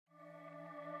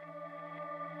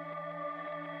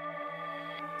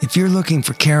If you're looking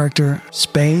for character,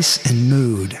 space, and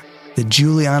mood, the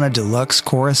Juliana Deluxe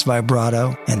Chorus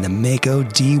Vibrato and the Mako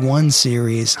D1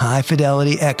 Series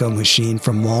high-fidelity echo machine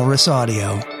from Walrus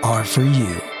Audio are for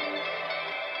you.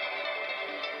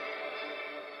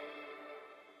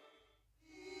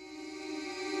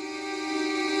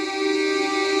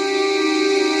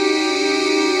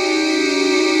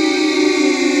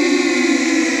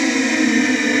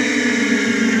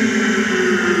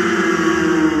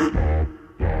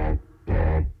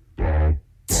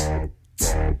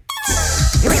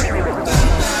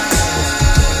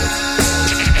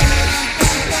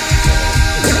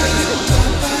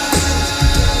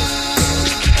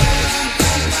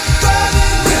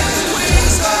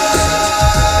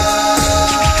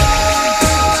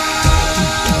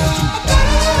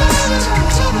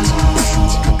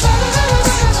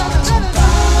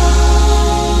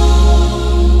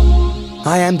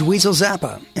 I'm Dweezil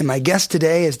Zappa, and my guest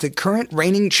today is the current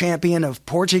reigning champion of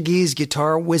Portuguese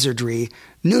guitar wizardry,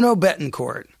 Nuno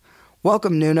Bettencourt.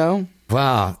 Welcome, Nuno.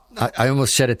 Wow, I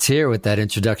almost shed a tear with that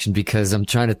introduction because I'm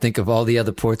trying to think of all the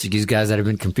other Portuguese guys that I've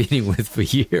been competing with for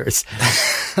years.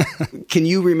 Can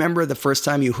you remember the first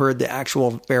time you heard the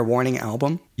actual Fair Warning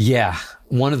album? Yeah,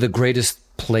 one of the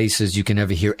greatest places you can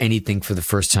ever hear anything for the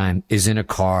first time is in a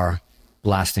car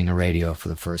blasting a radio for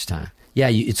the first time. Yeah,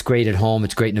 it's great at home,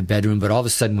 it's great in a bedroom, but all of a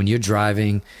sudden when you're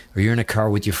driving or you're in a car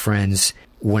with your friends,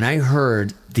 when I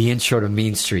heard the intro to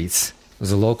Mean Streets, it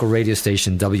was a local radio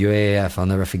station, WAAF, I'll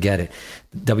never forget it.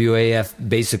 WAAF,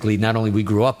 basically, not only we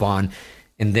grew up on,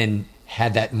 and then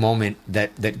had that moment,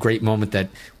 that great moment that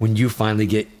when you finally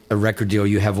get a record deal,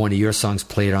 you have one of your songs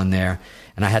played on there.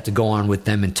 And I had to go on with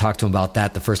them and talk to them about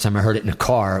that the first time I heard it in a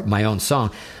car, my own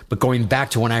song. But going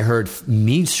back to when I heard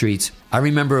Mean Streets, I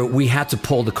remember we had to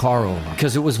pull the car over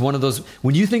because it was one of those,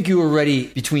 when you think you were ready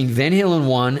between Van Halen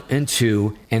 1 and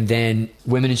 2 and then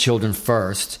Women and Children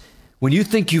first, when you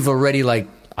think you've already like,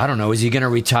 I don't know, is he going to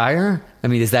retire? I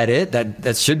mean, is that it?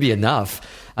 That should be enough.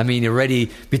 I mean,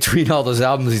 already between all those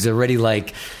albums, he's already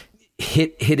like,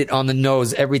 hit it on the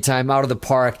nose every time, out of the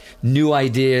park, new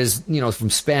ideas,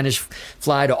 from Spanish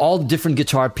Fly to all different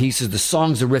guitar pieces, the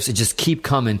songs, the riffs, it just keep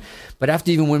coming. But after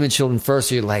even Women and Children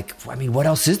first, you're like, I mean, what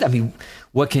else is that? I mean,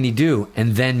 what can he do?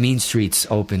 And then Mean Streets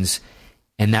opens,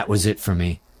 and that was it for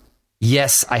me.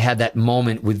 Yes, I had that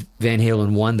moment with Van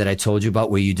Halen 1 that I told you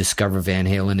about where you discover Van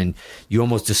Halen and you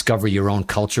almost discover your own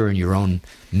culture and your own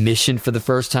mission for the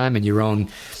first time and your own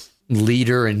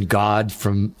leader and God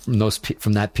from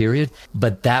that period.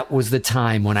 But that was the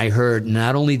time when I heard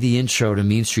not only the intro to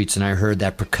Mean Streets, and I heard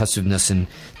that percussiveness and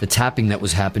the tapping that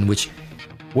was happening, which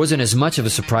wasn't as much of a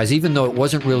surprise, even though it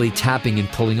wasn't really tapping and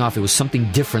pulling off. It was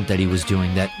something different that he was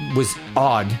doing that was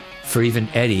odd for even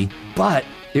Eddie. But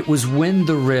it was when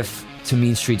the riff to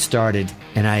Mean Streets started,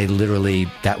 and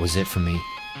that was it for me.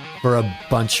 For a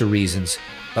bunch of reasons,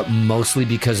 but mostly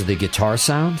because of the guitar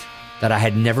sound that I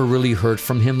had never really heard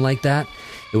from him like that.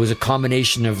 It was a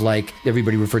combination of, like,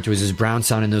 everybody referred to as his brown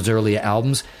sound in those earlier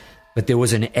albums, but there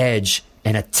was an edge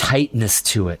and a tightness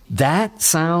to it. That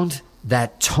sound,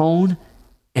 that tone,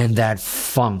 and that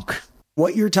funk.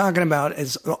 What you're talking about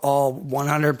is all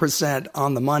 100%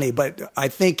 on the money, but I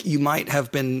think you might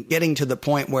have been getting to the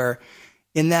point where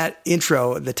in that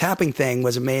intro, the tapping thing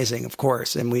was amazing, of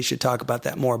course, and we should talk about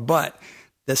that more, but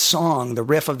the song, the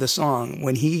riff of the song,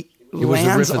 when he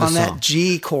lands on that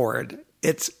G chord,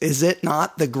 is it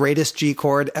not the greatest G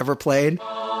chord ever played?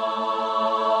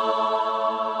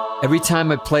 Every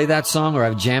time I play that song or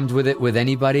I've jammed with it with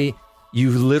anybody,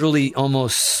 you literally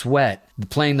almost sweat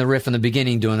playing the riff in the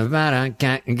beginning, doing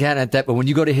that. But when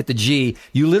you go to hit the G,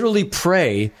 you literally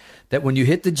pray that when you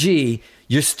hit the G,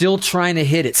 you're still trying to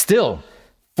hit it. Still,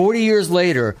 40 years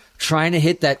later, trying to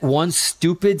hit that one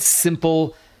stupid,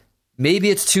 simple.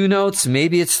 Maybe it's 2 notes,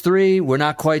 maybe it's 3. We're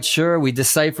not quite sure. We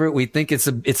decipher it. We think it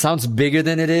sounds bigger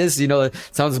than it is. It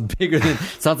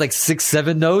sounds like 6,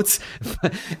 7 notes.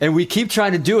 And we keep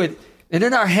trying to do it. And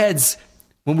in our heads,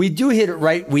 when we do hit it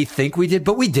right, we think we did,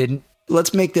 but we didn't.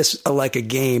 Let's make this like a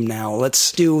game now.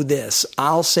 Let's do this.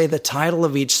 I'll say the title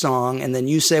of each song, and then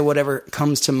you say whatever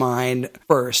comes to mind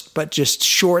first, but just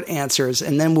short answers,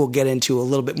 and then we'll get into a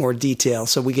little bit more detail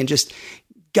so we can just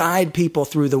guide people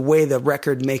through the way the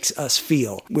record makes us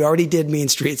feel. We already did Mean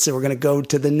Streets, so we're going to go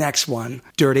to the next one,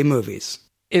 Dirty Movies.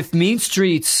 If Mean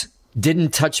Streets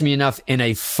didn't touch me enough in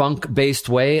a funk-based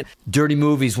way, Dirty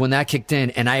Movies, when that kicked in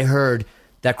and I heard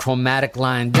that chromatic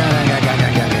line,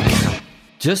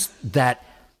 just that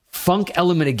funk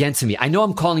element against me. I know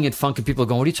I'm calling it funk and people are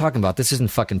going, what are you talking about? This isn't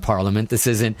fucking Parliament. This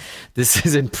isn't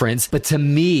Prince. But to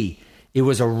me, It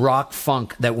was a rock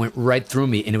funk that went right through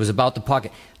me, and it was about the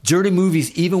pocket. Dirty Movies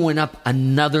even went up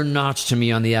another notch to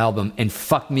me on the album and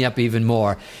fucked me up even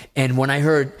more. And when I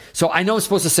heard, so I know I'm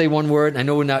supposed to say one word. I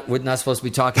know we're not supposed to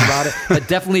be talking about it, but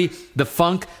definitely the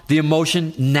funk, the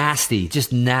emotion, nasty,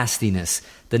 just nastiness,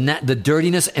 the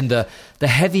dirtiness and the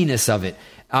heaviness of it.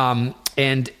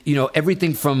 And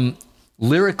everything from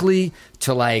lyrically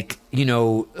to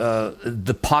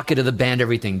the pocket of the band,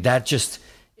 everything that just.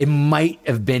 It might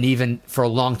have been even for a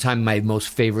long time my most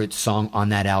favorite song on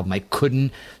that album. I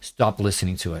couldn't stop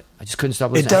listening to it. I just couldn't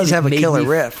stop listening. It does have a killer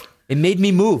riff. It made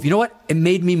me move. You know what? It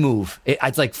made me move.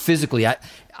 It's like physically.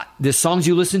 There's songs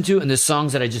you listen to and there's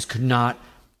songs that I just could not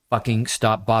fucking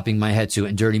stop bopping my head to.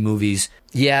 And Dirty Movies,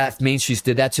 yeah, Main Streets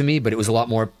did that to me, but it was a lot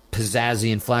more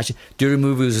pizzazzy and flashy. Dirty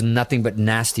Movies was nothing but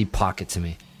nasty pocket to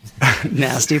me.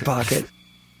 Nasty pocket.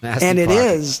 Nasty and it pocket.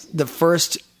 is the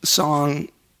first song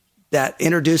that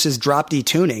introduces drop D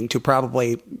tuning to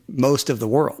probably most of the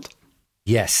world.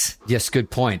 Yes, good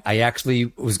point. I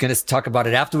actually was going to talk about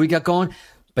it after we got going,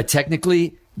 but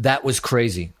technically that was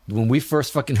crazy. When we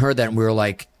first fucking heard that, and we were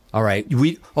like, all right,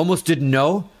 we almost didn't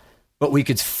know, but we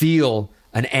could feel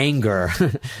an anger,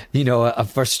 a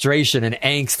frustration and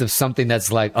angst of something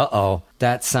that's like, uh-oh,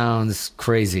 that sounds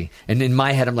crazy. And in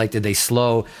my head, I'm like, did they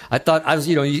slow? I thought I was,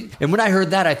 and when I heard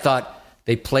that, I thought,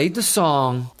 they played the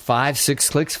song 5-6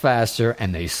 clicks faster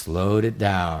and they slowed it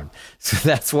down. So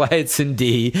that's why it's in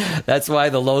D. That's why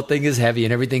the low thing is heavy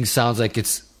and everything sounds like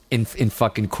it's in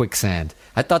fucking quicksand.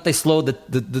 I thought they slowed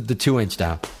the 2-inch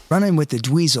down. Running with the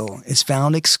Dweezil is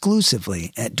found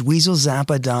exclusively at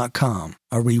dweezilzappa.com,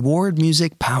 a reward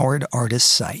music powered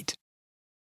artist site.